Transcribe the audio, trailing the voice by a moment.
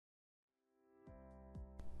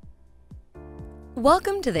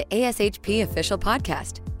Welcome to the ASHP Official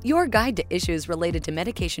Podcast, your guide to issues related to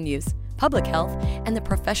medication use, public health, and the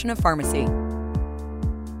profession of pharmacy.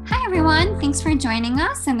 Hi, everyone. Thanks for joining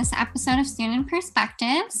us in this episode of Student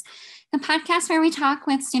Perspectives, the podcast where we talk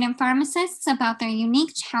with student pharmacists about their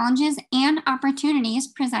unique challenges and opportunities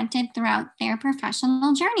presented throughout their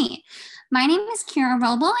professional journey. My name is Kira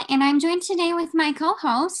Roble, and I'm joined today with my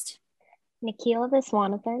co-host, Nikhila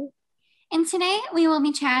Viswanathan. And today we will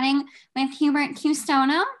be chatting with Hubert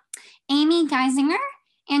Custono, Amy Geisinger,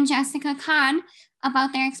 and Jessica Kahn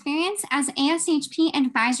about their experience as ASHP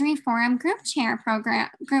Advisory Forum Group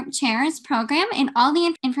Chairs program and all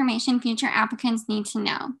the information future applicants need to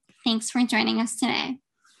know. Thanks for joining us today.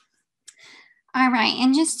 All right,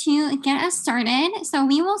 and just to get us started, so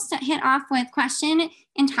we will hit off with question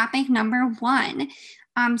and topic number 1.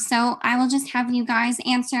 So I will just have you guys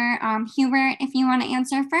answer. Hubert, if you want to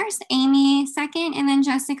answer first, Amy second, and then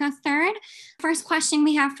Jessica third. First question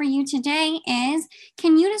we have for you today is,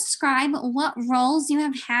 can you describe what roles you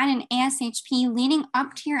have had in ASHP leading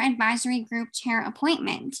up to your advisory group chair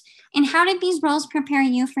appointment? And how did these roles prepare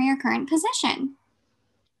you for your current position?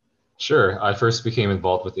 Sure. I first became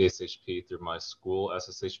involved with ASHP through my school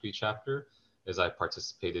SSHP chapter, as I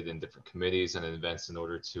participated in different committees and events in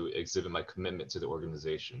order to exhibit my commitment to the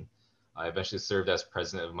organization. I eventually served as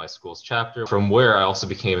president of my school's chapter, from where I also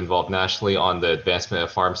became involved nationally on the Advancement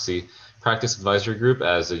of Pharmacy Practice Advisory Group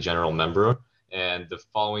as a general member. And the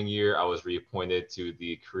following year, I was reappointed to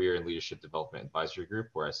the Career and Leadership Development Advisory Group,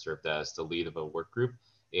 where I served as the lead of a work group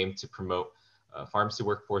aimed to promote pharmacy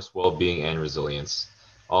workforce well-being and resilience.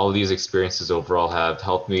 All of these experiences overall have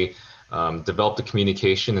helped me develop the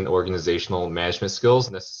communication and organizational management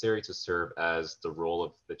skills necessary to serve as the role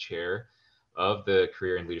of the chair of the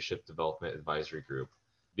Career and Leadership Development Advisory Group.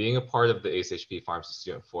 Being a part of the ASHP Pharmacy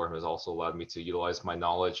Student Forum has also allowed me to utilize my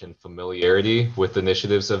knowledge and familiarity with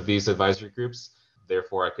initiatives of these advisory groups.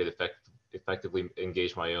 Therefore, I could effectively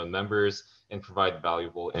engage my own members and provide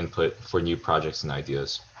valuable input for new projects and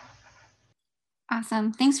ideas.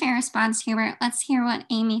 Awesome. Thanks for your response, Hubert. Let's hear what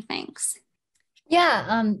Amy thinks.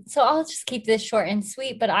 Yeah, so I'll just keep this short and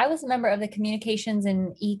sweet, but I was a member of the Communications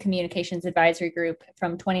and E-Communications Advisory Group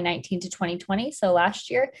from 2019 to 2020, so last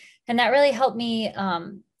year, and that really helped me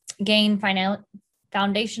gain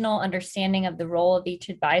foundational understanding of the role of each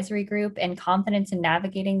advisory group and confidence in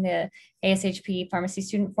navigating the ASHP Pharmacy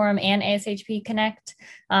Student Forum and ASHP Connect,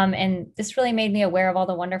 and this really made me aware of all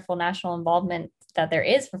the wonderful national involvement that there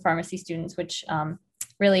is for pharmacy students, which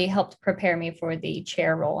really helped prepare me for the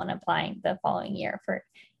chair role and applying the following year for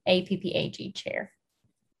APPAG chair.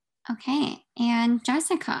 Okay, and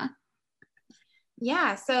Jessica.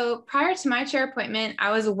 Yeah, so prior to my chair appointment,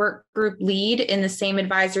 I was a work group lead in the same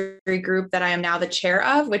advisory group that I am now the chair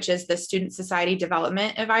of, which is the Student Society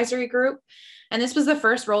Development Advisory Group. And this was the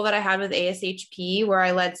first role that I had with ASHP, where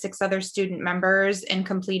I led 6 other student members in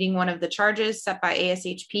completing one of the charges set by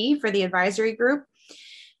ASHP for the advisory group.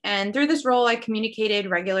 And through this role, I communicated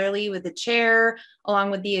regularly with the chair, along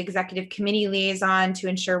with the executive committee liaison, to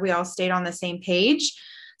ensure we all stayed on the same page.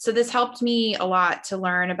 So this helped me a lot to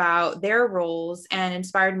learn about their roles and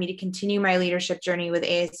inspired me to continue my leadership journey with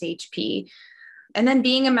ASHP. And then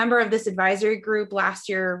being a member of this advisory group last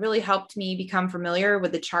year really helped me become familiar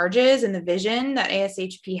with the charges and the vision that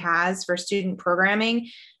ASHP has for student programming,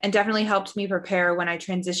 and definitely helped me prepare when I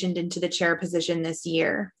transitioned into the chair position this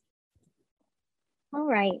year. All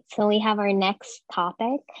right, so we have our next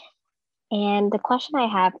topic. And the question I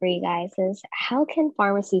have for you guys is, how can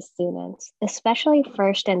pharmacy students, especially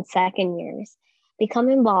first and second years, become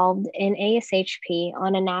involved in ASHP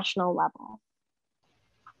on a national level?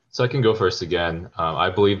 So I can go first again. I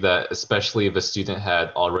believe that especially if a student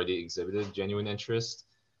had already exhibited genuine interest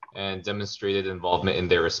and demonstrated involvement in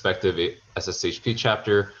their respective SSHP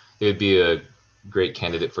chapter, they would be a great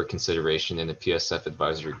candidate for consideration in a PSF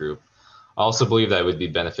advisory group. I also believe that it would be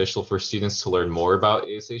beneficial for students to learn more about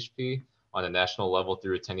ASHP on a national level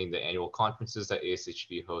through attending the annual conferences that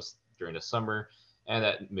ASHP hosts during the summer and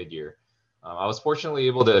at mid-year. I was fortunately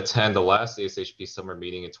able to attend the last ASHP summer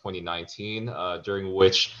meeting in 2019, during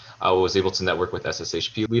which I was able to network with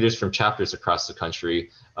SSHP leaders from chapters across the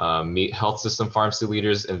country, meet health system pharmacy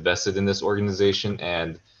leaders invested in this organization,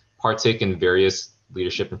 and partake in various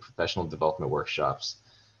leadership and professional development workshops.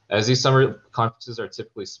 As these summer conferences are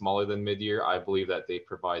typically smaller than mid-year, I believe that they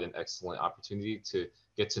provide an excellent opportunity to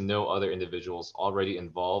get to know other individuals already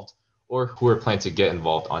involved or who are planning to get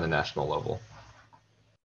involved on a national level.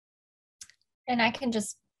 And I can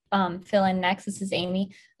just fill in next. This is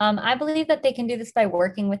Amy. I believe that they can do this by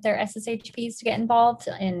working with their SSHPs to get involved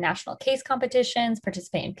in national case competitions,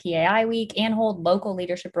 participate in PAI week, and hold local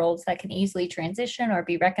leadership roles that can easily transition or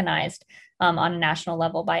be recognized on a national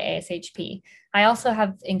level by ASHP. I also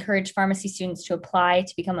have encouraged pharmacy students to apply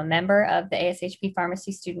to become a member of the ASHP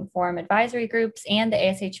Pharmacy Student Forum Advisory Groups and the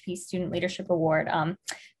ASHP Student Leadership Award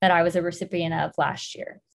that I was a recipient of last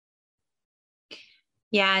year.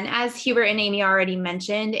 Yeah, and as Hubert and Amy already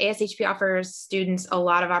mentioned, ASHP offers students a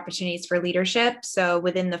lot of opportunities for leadership. So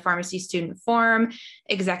within the Pharmacy Student Forum,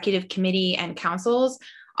 Executive Committee, and councils,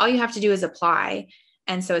 all you have to do is apply.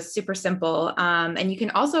 And so it's super simple. And you can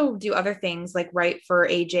also do other things like write for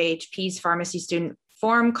AJHP's Pharmacy Student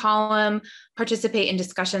Forum column, participate in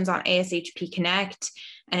discussions on ASHP Connect,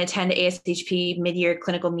 and attend ASHP mid-year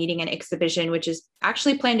clinical meeting and exhibition, which is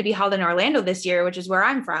actually planned to be held in Orlando this year, which is where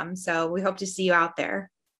I'm from. So we hope to see you out there.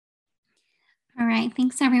 All right,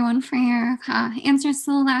 thanks everyone for your answers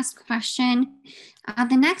to the last question.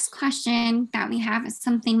 The next question that we have is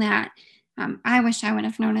something that I wish I would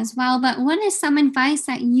have known as well, but what is some advice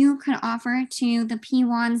that you could offer to the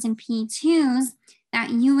P1s and P2s that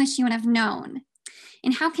you wish you would have known?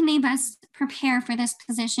 And how can they best prepare for this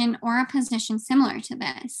position or a position similar to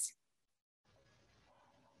this?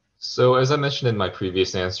 So as I mentioned in my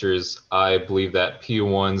previous answers, I believe that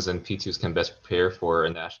P1s and P2s can best prepare for a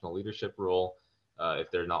national leadership role if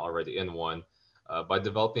they're not already in one by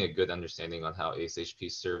developing a good understanding on how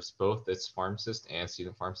ASHP serves both its pharmacist and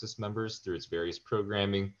student pharmacist members through its various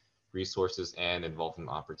programming, resources, and involvement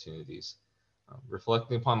opportunities.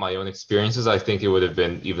 Reflecting upon my own experiences, I think it would have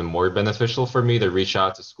been even more beneficial for me to reach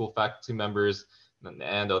out to school faculty members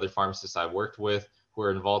and other pharmacists I worked with who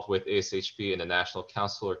are involved with ASHP in the National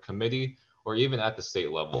Council or Committee, or even at the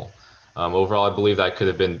state level. Overall, I believe that I could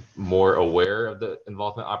have been more aware of the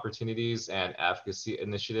involvement opportunities and advocacy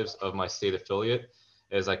initiatives of my state affiliate,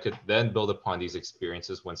 as I could then build upon these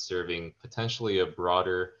experiences when serving potentially a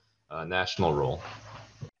broader national role.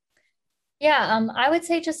 Yeah, I would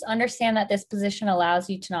say just understand that this position allows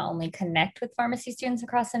you to not only connect with pharmacy students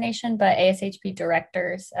across the nation, but ASHP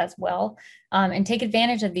directors as well, and take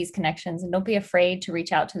advantage of these connections. And don't be afraid to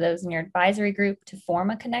reach out to those in your advisory group to form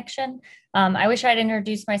a connection. I wish I'd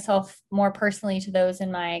introduced myself more personally to those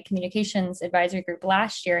in my communications advisory group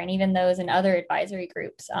last year, and even those in other advisory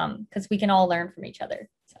groups, because we can all learn from each other.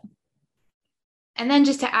 And then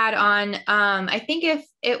just to add on, I think if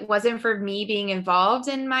it wasn't for me being involved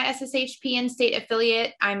in my SSHP and state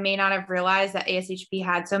affiliate, I may not have realized that ASHP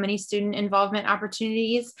had so many student involvement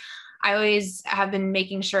opportunities. I always have been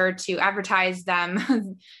making sure to advertise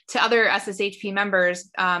them to other SSHP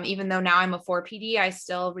members. Even though now I'm a 4PD, I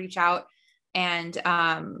still reach out and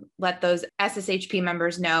let those SSHP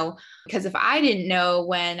members know. Because if I didn't know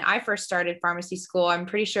when I first started pharmacy school, I'm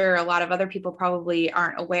pretty sure a lot of other people probably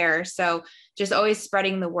aren't aware. So just always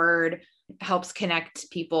spreading the word helps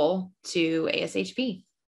connect people to ASHP.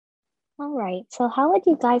 All right. So how would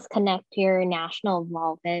you guys connect your national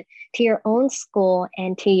involvement to your own school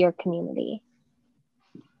and to your community?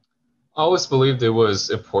 I always believed it was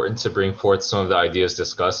important to bring forth some of the ideas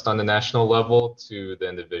discussed on the national level to the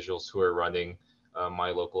individuals who are running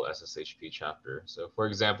my local SSHP chapter. So for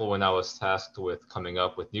example, when I was tasked with coming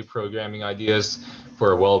up with new programming ideas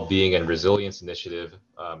for a well-being and resilience initiative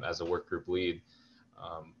as a work group lead,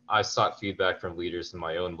 I sought feedback from leaders in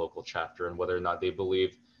my own local chapter on whether or not they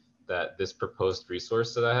believed that this proposed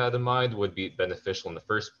resource that I had in mind would be beneficial in the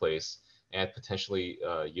first place and potentially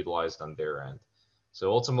utilized on their end. So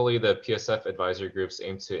ultimately, the PSF advisory groups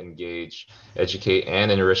aim to engage, educate, and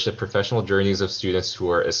enrich the professional journeys of students who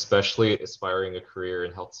are especially aspiring a career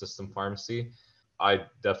in health system pharmacy. I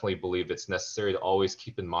definitely believe it's necessary to always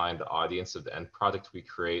keep in mind the audience of the end product we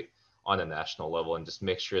create on a national level and just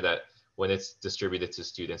make sure that when it's distributed to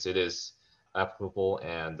students, it is applicable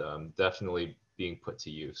and definitely being put to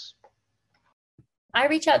use. I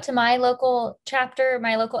reach out to my local chapter,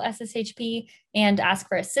 my local SSHP, and ask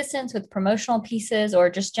for assistance with promotional pieces or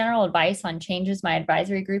just general advice on changes my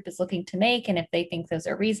advisory group is looking to make. And if they think those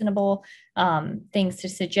are reasonable, things to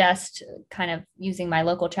suggest, kind of using my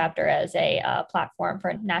local chapter as a platform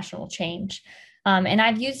for national change. And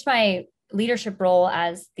I've used my leadership role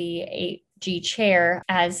as the AG chair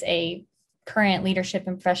as a current leadership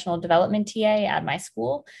and professional development TA at my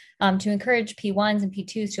school to encourage P1s and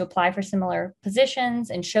P2s to apply for similar positions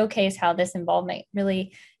and showcase how this involvement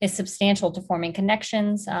really is substantial to forming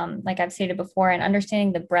connections, like I've stated before, and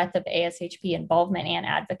understanding the breadth of ASHP involvement and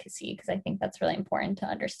advocacy, because I think that's really important to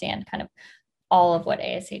understand kind of all of what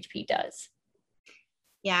ASHP does.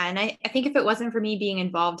 Yeah, and I think if it wasn't for me being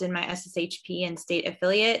involved in my SSHP and state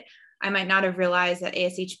affiliate, I might not have realized that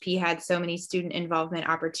ASHP had so many student involvement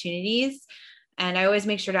opportunities. And I always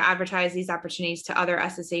make sure to advertise these opportunities to other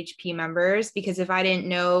SSHP members, because if I didn't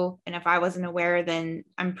know and if I wasn't aware, then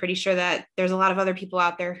I'm pretty sure that there's a lot of other people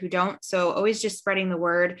out there who don't. So always just spreading the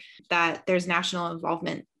word that there's national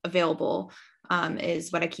involvement available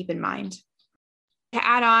is what I keep in mind. To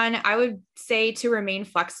add on, I would say to remain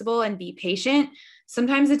flexible and be patient.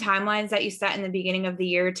 Sometimes the timelines that you set in the beginning of the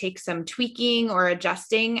year take some tweaking or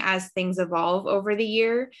adjusting as things evolve over the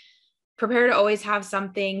year. Prepare to always have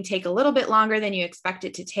something take a little bit longer than you expect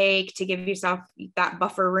it to take, to give yourself that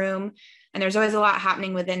buffer room. And there's always a lot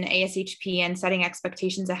happening within ASHP, and setting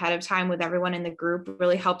expectations ahead of time with everyone in the group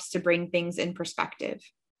really helps to bring things in perspective.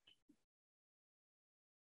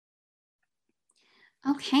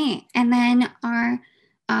 Okay, and then our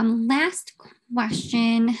last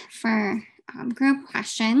question for group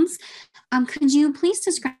questions. Could you please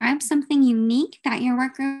describe something unique that your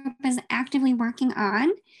work group is actively working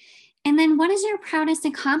on? And then what is your proudest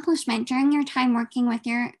accomplishment during your time working with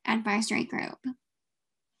your advisory group?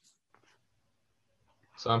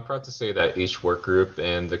 So I'm proud to say that each work group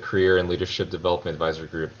and the Career and Leadership Development Advisory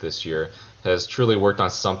Group this year has truly worked on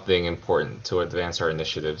something important to advance our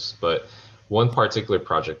initiatives. But one particular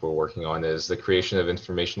project we're working on is the creation of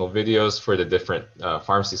informational videos for the different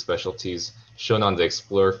pharmacy specialties shown on the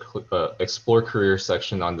Explore Career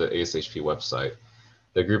section on the ASHP website.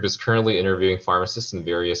 The group is currently interviewing pharmacists in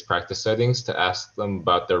various practice settings to ask them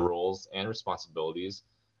about their roles and responsibilities,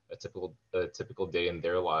 a typical day in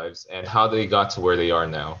their lives, and how they got to where they are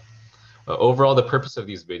now. Overall, the purpose of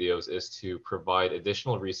these videos is to provide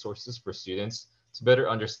additional resources for students to better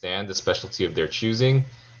understand the specialty of their choosing,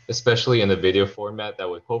 especially in a video format that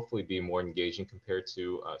would hopefully be more engaging compared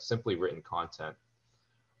to simply written content.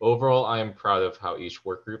 Overall, I am proud of how each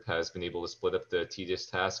work group has been able to split up the tedious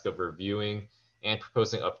task of reviewing and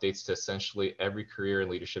proposing updates to essentially every career and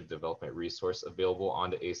leadership development resource available on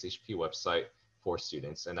the ASHP website for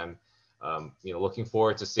students. And I'm looking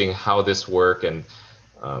forward to seeing how this work and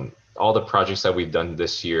all the projects that we've done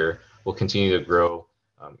this year will continue to grow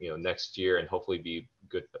next year, and hopefully be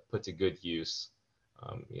put to good use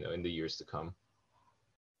in the years to come.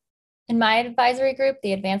 In my advisory group,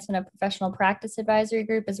 the Advancement of Professional Practice Advisory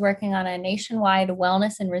Group is working on a nationwide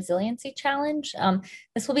wellness and resiliency challenge.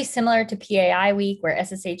 This will be similar to PAI Week, where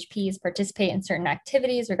SSHPs participate in certain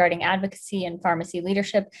activities regarding advocacy and pharmacy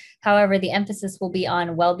leadership. However, the emphasis will be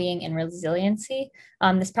on well-being and resiliency.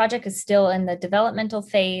 This project is still in the developmental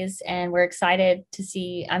phase, and I'm excited to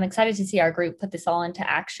see our group put this all into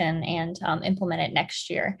action and implement it next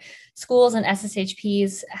year. Schools and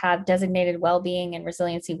SSHPs have designated well-being and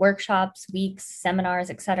resiliency workshops, weeks, seminars,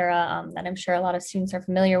 etc., that I'm sure a lot of students are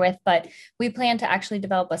familiar with, but we plan to actually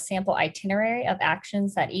develop a sample itinerary of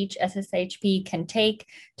actions that each SSHP can take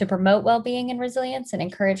to promote well-being and resilience and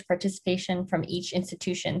encourage participation from each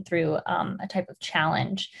institution through a type of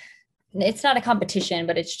challenge. It's not a competition,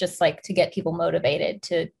 but it's just like to get people motivated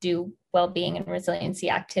to do well-being and resiliency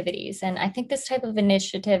activities. And I think this type of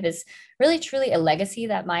initiative is really truly a legacy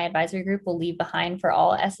that my advisory group will leave behind for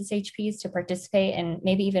all SSHPs to participate, and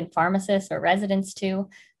maybe even pharmacists or residents too,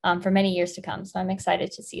 for many years to come. So I'm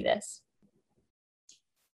excited to see this.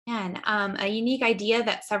 And a unique idea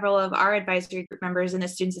that several of our advisory group members in the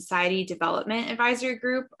Student Society Development Advisory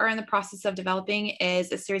Group are in the process of developing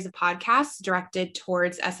is a series of podcasts directed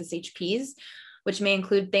towards SSHPs, which may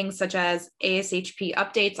include things such as ASHP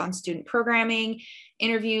updates on student programming,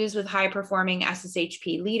 interviews with high-performing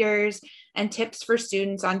SSHP leaders, and tips for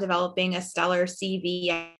students on developing a stellar CV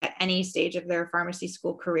at any stage of their pharmacy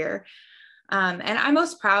school career. And I'm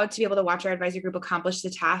most proud to be able to watch our advisory group accomplish the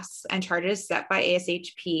tasks and charges set by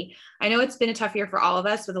ASHP. I know it's been a tough year for all of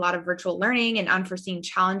us with a lot of virtual learning and unforeseen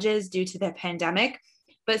challenges due to the pandemic,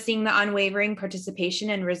 but seeing the unwavering participation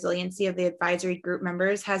and resiliency of the advisory group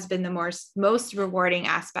members has been the most rewarding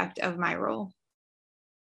aspect of my role.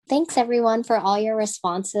 Thanks everyone for all your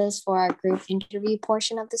responses for our group interview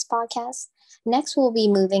portion of this podcast. Next, we'll be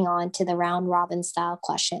moving on to the round robin style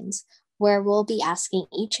questions, where we'll be asking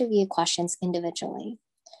each of you questions individually.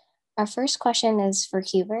 Our first question is for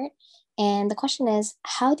Hubert, and the question is,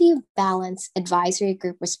 how do you balance advisory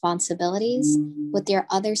group responsibilities with your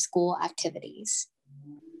other school activities?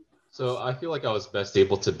 So I feel like I was best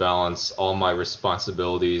able to balance all my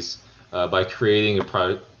responsibilities by creating a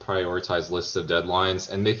prioritized list of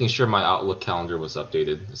deadlines and making sure my Outlook calendar was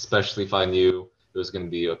updated, especially if I knew it was going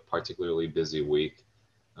to be a particularly busy week.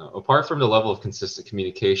 Apart from the level of consistent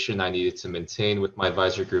communication I needed to maintain with my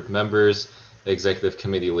advisory group members, the executive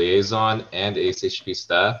committee liaison, and ASHP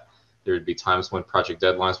staff, There would be times when project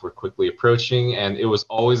deadlines were quickly approaching, and it was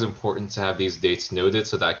always important to have these dates noted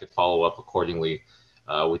so that I could follow up accordingly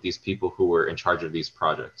with these people who were in charge of these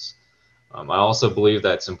projects. I also believe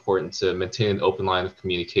that it's important to maintain an open line of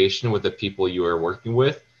communication with the people you are working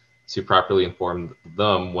with to properly inform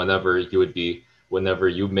them whenever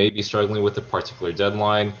you may be struggling with a particular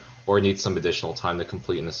deadline or need some additional time to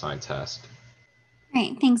complete an assigned task.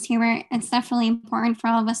 Great. Thanks, Hubert. It's definitely important for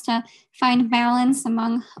all of us to find balance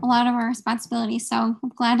among a lot of our responsibilities. So I'm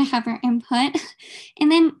glad to have your input. And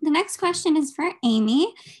then the next question is for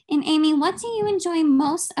Amy. And Amy, what do you enjoy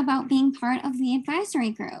most about being part of the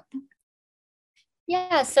advisory group?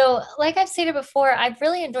 Yeah, so like I've stated before, I've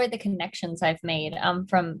really enjoyed the connections I've made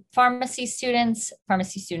from pharmacy students,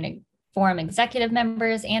 pharmacy student forum executive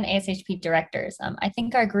members, and ASHP directors. I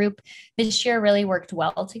think our group this year really worked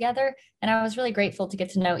well together, and I was really grateful to get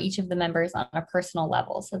to know each of the members on a personal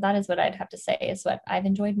level. So that is what I'd have to say is what I've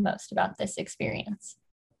enjoyed most about this experience.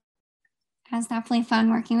 It was definitely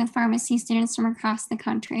fun working with pharmacy students from across the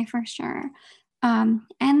country for sure. And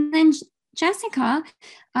then Jessica,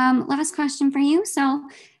 last question for you. So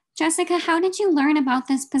Jessica, how did you learn about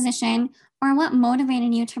this position, or what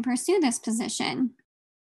motivated you to pursue this position?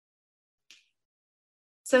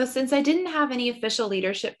 So since I didn't have any official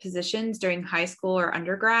leadership positions during high school or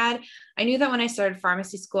undergrad, I knew that when I started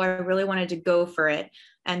pharmacy school, I really wanted to go for it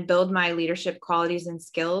and build my leadership qualities and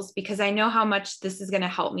skills, because I know how much this is going to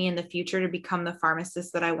help me in the future to become the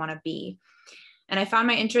pharmacist that I want to be. And I found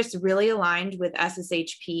my interests really aligned with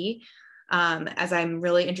SSHP, as I'm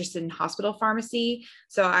really interested in hospital pharmacy.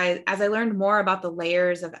 So as I learned more about the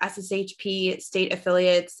layers of SSHP, state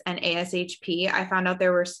affiliates, and ASHP, I found out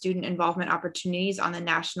there were student involvement opportunities on the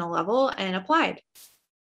national level and applied.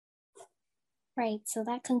 Right, so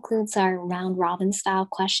that concludes our round robin style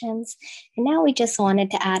questions. And now we just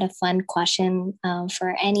wanted to add a fun question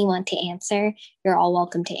for anyone to answer. You're all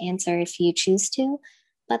welcome to answer if you choose to.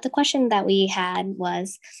 But the question that we had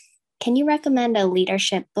was, can you recommend a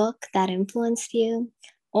leadership book that influenced you?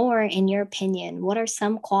 Or in your opinion, what are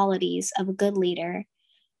some qualities of a good leader?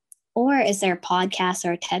 Or is there a podcast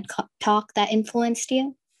or a TED Talk that influenced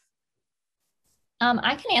you?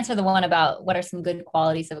 I can answer the one about what are some good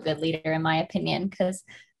qualities of a good leader, in my opinion, because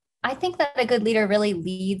I think that a good leader really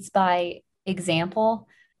leads by example,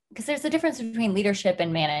 because there's a difference between leadership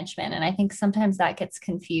and management. And I think sometimes that gets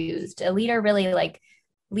confused. A leader really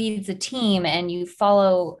leads a team and you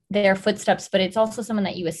follow their footsteps, but it's also someone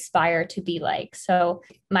that you aspire to be like. So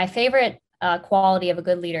my favorite quality of a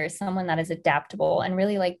good leader is someone that is adaptable and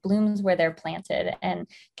really blooms where they're planted and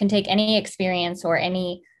can take any experience or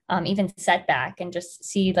any even setback and just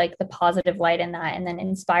see the positive light in that, and then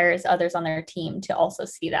inspires others on their team to also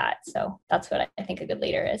see that. So that's what I think a good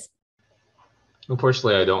leader is.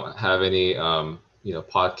 Unfortunately, I don't have any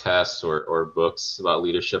podcasts or books about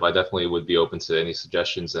leadership. I definitely would be open to any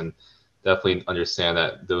suggestions, and definitely understand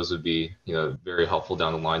that those would be very helpful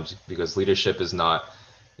down the line, because leadership is not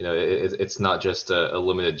it's not just a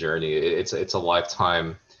limited journey. It's a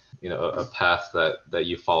lifetime, a path that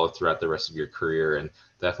you follow throughout the rest of your career. And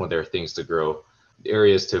definitely there are things to grow,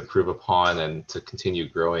 areas to improve upon, and to continue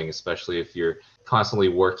growing, especially if you're constantly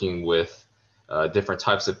working with different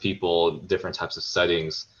types of people, different types of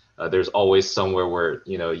settings. There's always somewhere where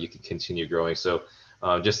you can continue growing. So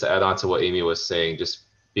just to add on to what Amy was saying, just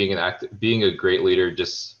being a great leader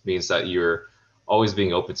just means that you're always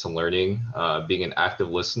being open to learning, being an active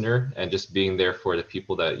listener, and just being there for the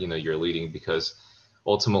people that you're leading. Because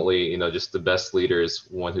ultimately, just the best leader is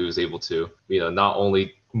one who is able to not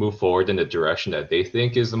only move forward in the direction that they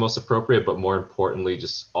think is the most appropriate, but more importantly,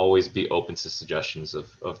 just always be open to suggestions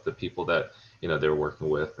of the people that they're working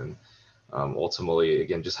with. And ultimately,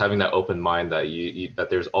 again, just having that open mind that that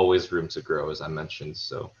there's always room to grow, as I mentioned.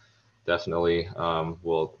 So definitely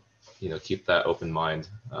will keep that open mind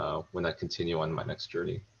when I continue on my next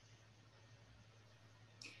journey.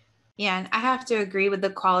 Yeah, and I have to agree with the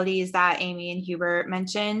qualities that Amy and Hubert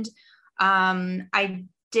mentioned. I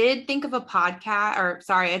did think of a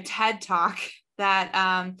TED Talk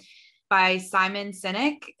that by Simon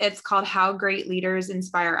Sinek. It's called How Great Leaders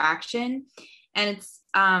Inspire Action. And it's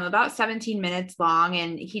about 17 minutes long.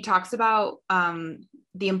 And he talks about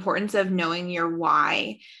the importance of knowing your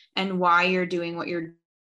why and why you're doing what you're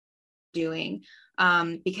doing,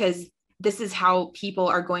 because this is how people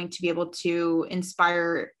are going to be able to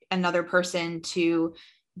inspire another person to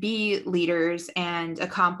be leaders and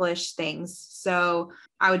accomplish things. So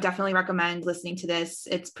I would definitely recommend listening to this.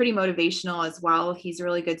 It's pretty motivational as well. He's a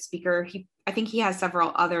really good speaker. I think he has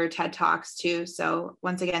several other TED Talks too. So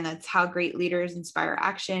once again, that's How Great Leaders Inspire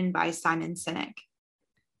Action by Simon Sinek.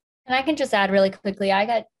 And I can just add really quickly, I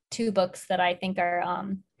got two books that I think are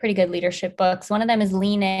pretty good leadership books. One of them is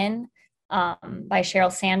Lean In by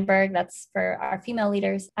Sheryl Sandberg. That's for our female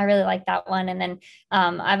leaders. I really like that one. And then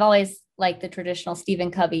I've always liked the traditional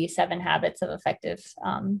Stephen Covey 7 Habits of Effective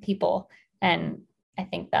People. And I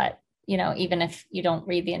think that, even if you don't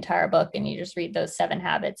read the entire book and you just read those 7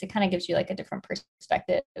 habits, it kind of gives you like a different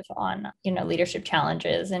perspective on, leadership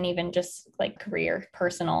challenges and even just like career,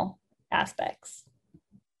 personal aspects.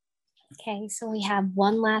 Okay, so we have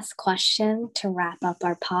one last question to wrap up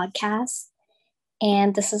our podcast.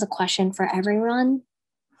 And this is a question for everyone.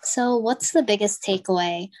 So what's the biggest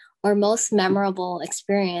takeaway or most memorable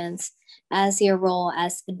experience as your role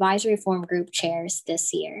as advisory forum group chairs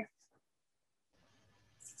this year?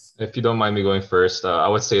 If you don't mind me going first, I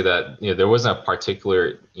would say that there wasn't a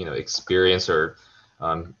particular experience or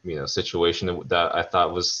situation that I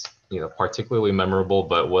thought was particularly memorable.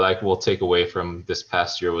 But what I will take away from this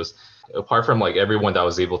past year was, apart from like everyone that I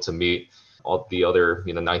was able to meet, all the other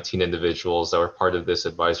 19 individuals that were part of this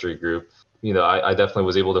advisory group, I definitely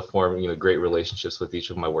was able to form great relationships with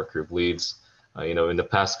each of my work group leads. In the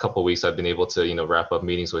past couple of weeks, I've been able to wrap up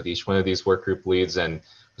meetings with each one of these work group leads, and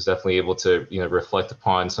was definitely able to reflect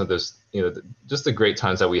upon some of those just the great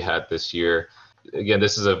times that we had this year. Again,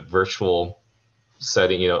 this is a virtual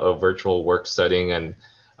setting, a virtual work setting, and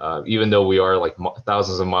even though we are like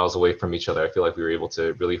thousands of miles away from each other, I feel like we were able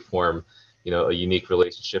to really form a unique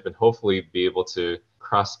relationship and hopefully be able to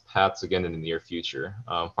cross paths again in the near future.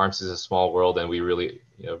 Pharmacy is a small world, and we really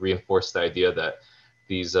reinforce the idea that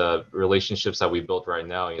these relationships that we built right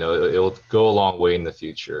now, it'll go a long way in the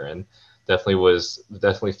future. And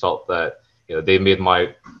definitely felt that they made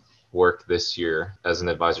my work this year as an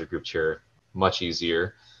advisory group chair much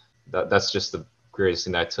easier. That's just the greatest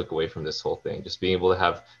thing that I took away from this whole thing, just being able to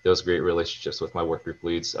have those great relationships with my work group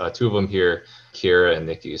leads, 2 of them here, Kira and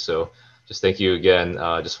Nikki. So just thank you again.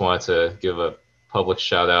 Just wanted to give a public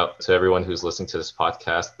shout out to everyone who's listening to this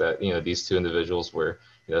podcast that these 2 individuals were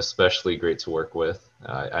especially great to work with.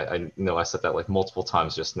 I said that like multiple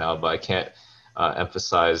times just now, but I can't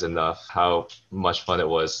emphasize enough how much fun it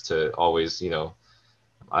was to always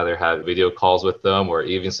either have video calls with them or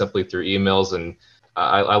even simply through emails. And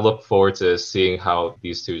I look forward to seeing how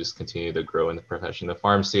these 2 just continue to grow in the profession of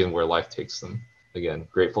pharmacy and where life takes them. Again,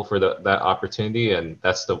 grateful for that opportunity, and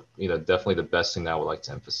that's the definitely the best thing that I would like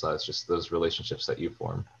to emphasize, just those relationships that you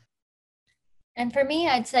form. And for me,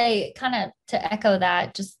 I'd say, kind of to echo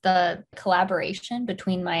that, just the collaboration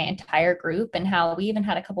between my entire group and how we even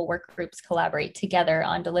had a couple work groups collaborate together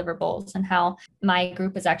on deliverables, and how my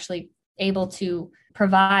group is actually able to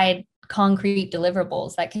provide concrete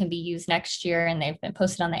deliverables that can be used next year. And they've been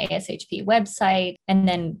posted on the ASHP website. And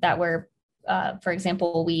then that were, for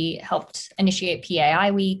example, we helped initiate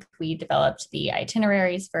PAI week. We developed the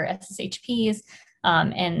itineraries for SSHPs.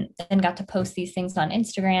 And then got to post these things on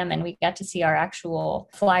Instagram, and we got to see our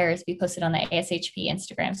actual flyers be posted on the ASHP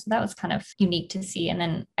Instagram. So that was kind of unique to see. And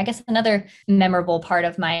then I guess another memorable part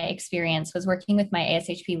of my experience was working with my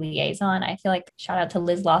ASHP liaison. I feel like, shout out to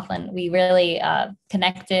Liz Laughlin, we really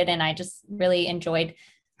connected, and I just really enjoyed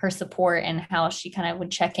her support and how she kind of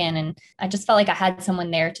would check in. And I just felt like I had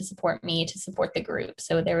someone there to support me, to support the group.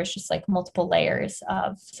 So there was just like multiple layers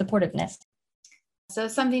of supportiveness. So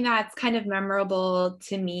something that's kind of memorable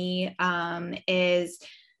to me is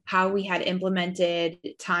how we had implemented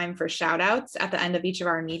time for shout outs at the end of each of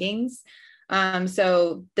our meetings.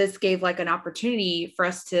 So this gave like an opportunity for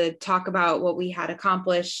us to talk about what we had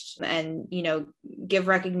accomplished and, give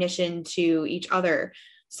recognition to each other.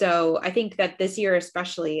 So I think that this year,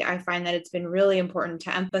 especially, I find that it's been really important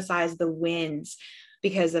to emphasize the wins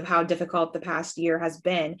because of how difficult the past year has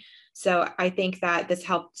been. So I think that this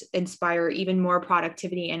helped inspire even more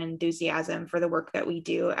productivity and enthusiasm for the work that we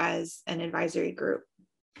do as an advisory group.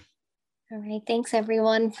 All right. Thanks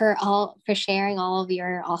everyone for sharing all of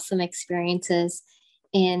your awesome experiences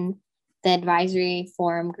in the advisory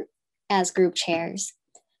forum as group chairs.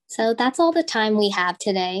 So that's all the time we have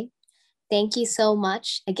today. Thank you so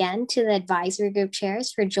much again to the advisory group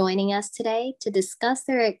chairs for joining us today to discuss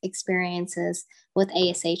their experiences with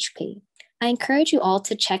ASHP. I encourage you all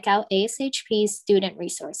to check out ASHP's student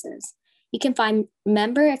resources. You can find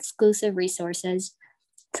member-exclusive resources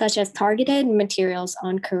such as targeted materials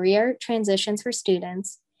on career transitions for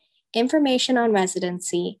students, information on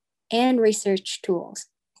residency, and research tools.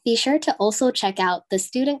 Be sure to also check out the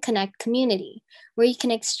Student Connect community, where you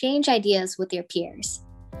can exchange ideas with your peers.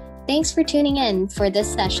 Thanks for tuning in for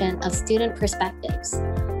this session of Student Perspectives.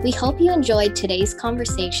 We hope you enjoyed today's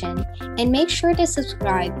conversation, and make sure to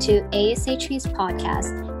subscribe to ASHP's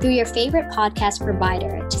podcast through your favorite podcast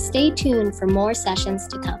provider to stay tuned for more sessions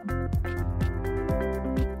to come.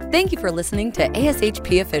 Thank you for listening to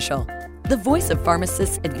ASHP Official, the voice of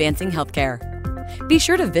pharmacists advancing healthcare. Be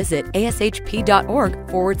sure to visit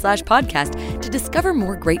ashp.org/podcast to discover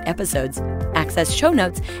more great episodes, access show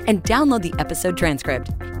notes, and download the episode transcript.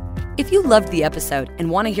 If you loved the episode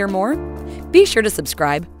and want to hear more, be sure to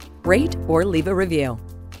subscribe, rate, or leave a review.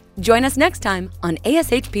 Join us next time on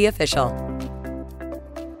ASHP Official.